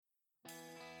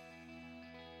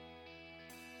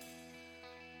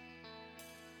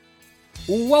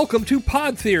Welcome to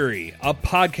Pod Theory, a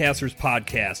podcaster's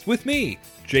podcast with me,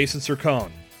 Jason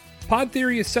Sircone. Pod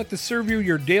Theory is set to serve you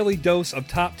your daily dose of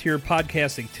top-tier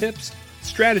podcasting tips,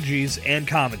 strategies, and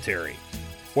commentary.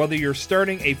 Whether you're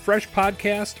starting a fresh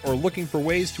podcast or looking for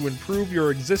ways to improve your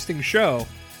existing show,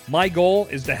 my goal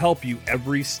is to help you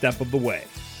every step of the way.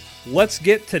 Let's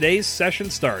get today's session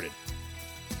started.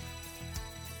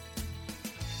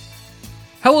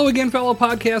 Hello again, fellow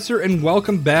podcaster, and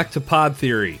welcome back to Pod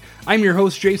Theory. I'm your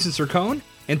host, Jason Sircone,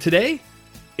 and today,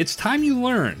 it's time you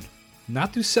learned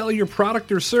not to sell your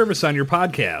product or service on your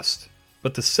podcast,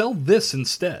 but to sell this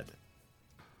instead.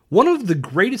 One of the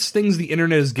greatest things the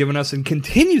internet has given us and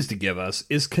continues to give us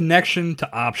is connection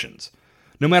to options.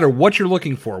 No matter what you're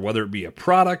looking for, whether it be a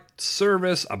product,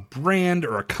 service, a brand,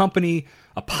 or a company,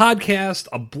 a podcast,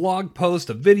 a blog post,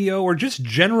 a video, or just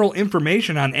general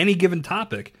information on any given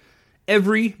topic,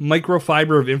 every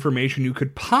microfiber of information you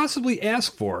could possibly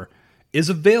ask for is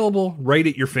available right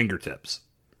at your fingertips.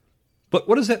 But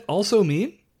what does that also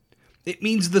mean? It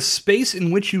means the space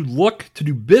in which you look to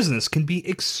do business can be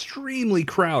extremely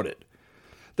crowded.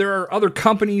 There are other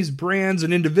companies, brands,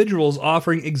 and individuals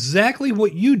offering exactly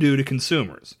what you do to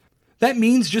consumers. That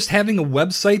means just having a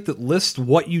website that lists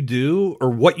what you do or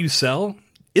what you sell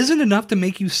isn't enough to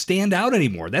make you stand out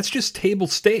anymore. That's just table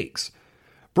stakes.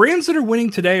 Brands that are winning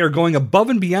today are going above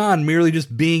and beyond merely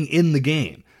just being in the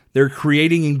game. They're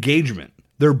creating engagement.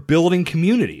 They're building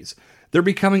communities. They're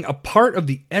becoming a part of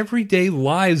the everyday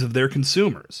lives of their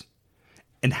consumers.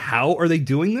 And how are they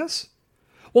doing this?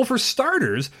 Well, for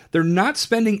starters, they're not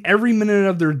spending every minute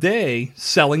of their day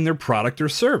selling their product or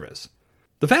service.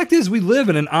 The fact is, we live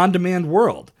in an on-demand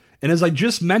world. And as I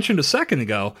just mentioned a second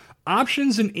ago,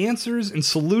 options and answers and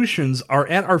solutions are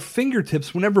at our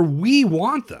fingertips whenever we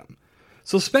want them.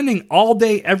 So spending all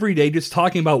day, every day just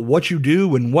talking about what you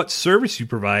do and what service you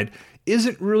provide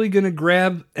isn't really going to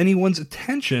grab anyone's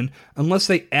attention unless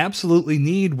they absolutely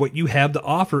need what you have to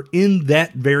offer in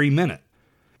that very minute.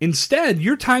 Instead,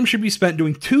 your time should be spent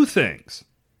doing two things.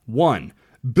 One,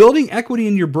 building equity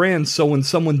in your brand so when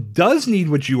someone does need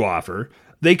what you offer,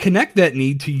 they connect that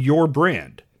need to your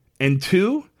brand. And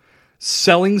two,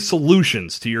 selling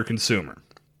solutions to your consumer.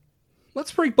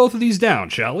 Let's break both of these down,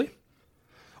 shall we?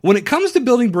 When it comes to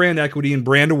building brand equity and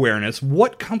brand awareness,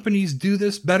 what companies do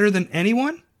this better than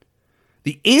anyone?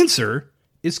 The answer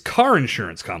is car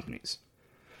insurance companies.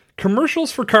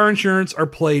 Commercials for car insurance are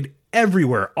played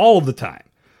everywhere, all of the time,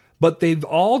 but they've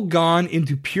all gone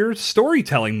into pure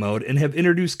storytelling mode and have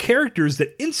introduced characters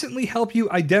that instantly help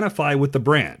you identify with the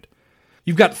brand.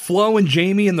 You've got Flo and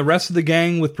Jamie and the rest of the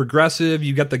gang with Progressive.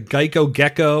 You've got the Geico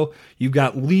Gecko. You've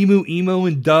got Limu, Emo,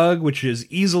 and Doug, which is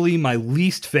easily my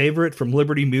least favorite from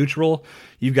Liberty Mutual.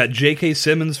 You've got J.K.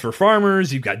 Simmons for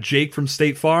Farmers. You've got Jake from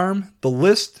State Farm. The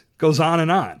list goes on.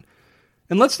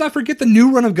 And let's not forget the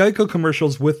new run of Geico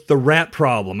commercials with the rat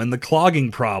problem and the clogging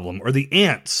problem or the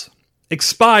ants.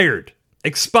 Expired.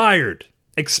 Expired.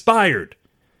 Expired.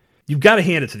 You've got to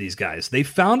hand it to these guys. They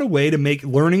found a way to make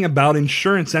learning about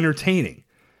insurance entertaining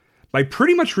by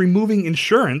pretty much removing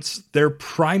insurance, their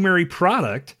primary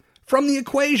product, from the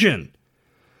equation.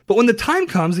 But when the time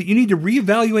comes that you need to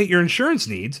reevaluate your insurance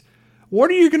needs, what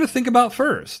are you going to think about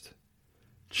first?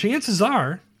 Chances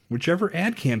are, whichever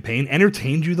ad campaign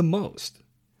entertained you the most.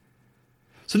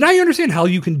 So now you understand how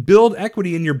you can build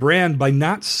equity in your brand by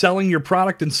not selling your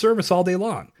product and service all day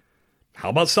long. How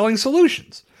about selling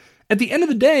solutions? At the end of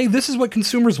the day, this is what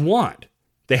consumers want.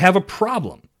 They have a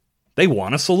problem. They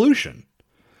want a solution.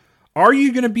 Are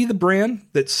you going to be the brand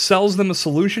that sells them a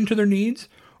solution to their needs?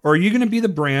 Or are you going to be the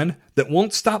brand that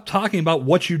won't stop talking about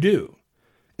what you do?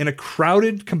 In a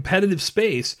crowded, competitive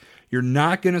space, you're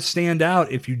not going to stand out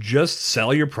if you just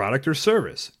sell your product or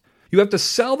service. You have to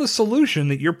sell the solution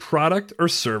that your product or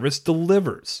service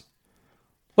delivers.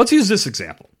 Let's use this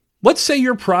example. Let's say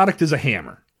your product is a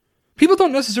hammer. People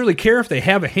don't necessarily care if they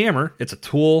have a hammer. It's a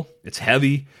tool. It's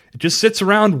heavy. It just sits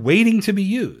around waiting to be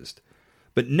used.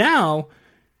 But now,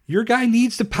 your guy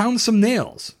needs to pound some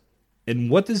nails.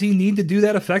 And what does he need to do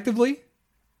that effectively?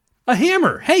 A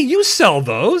hammer. Hey, you sell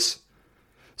those.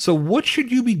 So what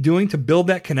should you be doing to build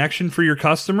that connection for your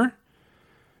customer?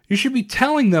 You should be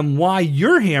telling them why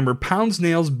your hammer pounds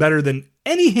nails better than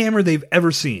any hammer they've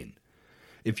ever seen.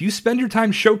 If you spend your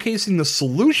time showcasing the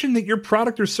solution that your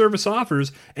product or service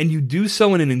offers, and you do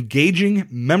so in an engaging,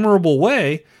 memorable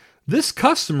way, this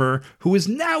customer who is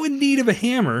now in need of a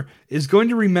hammer is going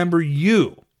to remember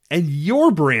you and your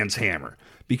brand's hammer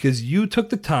because you took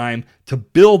the time to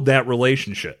build that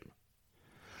relationship.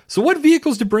 So what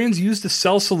vehicles do brands use to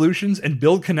sell solutions and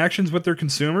build connections with their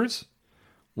consumers?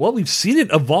 Well, we've seen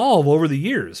it evolve over the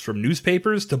years, from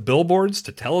newspapers to billboards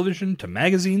to television to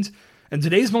magazines, and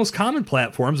today's most common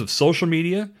platforms of social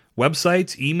media,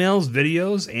 websites, emails,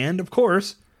 videos, and, of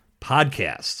course,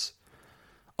 podcasts.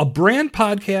 A brand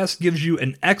podcast gives you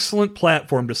an excellent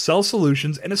platform to sell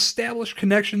solutions and establish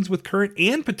connections with current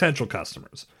and potential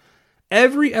customers.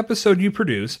 Every episode you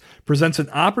produce presents an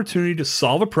opportunity to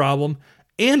solve a problem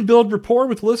and build rapport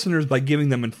with listeners by giving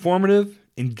them informative,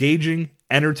 engaging,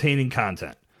 entertaining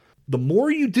content. The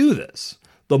more you do this,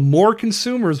 the more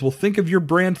consumers will think of your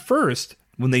brand first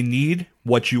when they need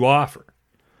what you offer.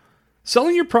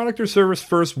 Selling your product or service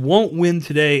first won't win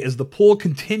today as the pool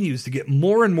continues to get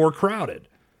more and more crowded.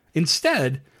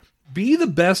 Instead, be the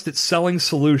best at selling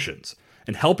solutions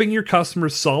and helping your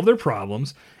customers solve their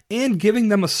problems and giving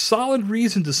them a solid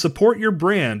reason to support your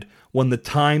brand when the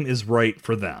time is right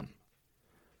for them.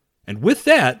 And with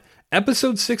that,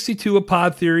 episode 62 of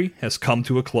Pod Theory has come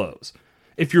to a close.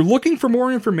 If you're looking for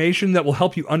more information that will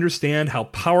help you understand how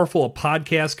powerful a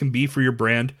podcast can be for your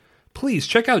brand, please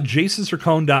check out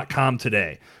jasonsircone.com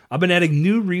today. I've been adding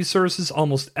new resources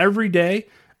almost every day,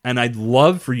 and I'd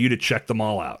love for you to check them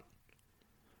all out.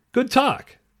 Good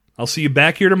talk. I'll see you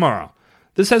back here tomorrow.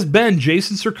 This has been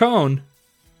Jason Sircone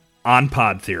on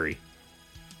Pod Theory.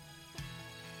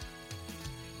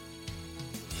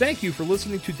 Thank you for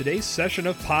listening to today's session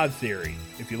of Pod Theory.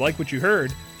 If you like what you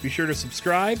heard, be sure to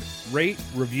subscribe, rate,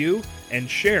 review, and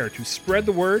share to spread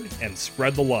the word and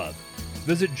spread the love.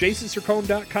 Visit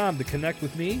jasonsircone.com to connect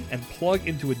with me and plug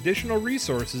into additional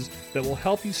resources that will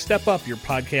help you step up your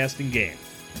podcasting game.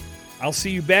 I'll see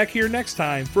you back here next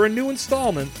time for a new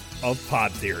installment of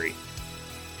Pod Theory.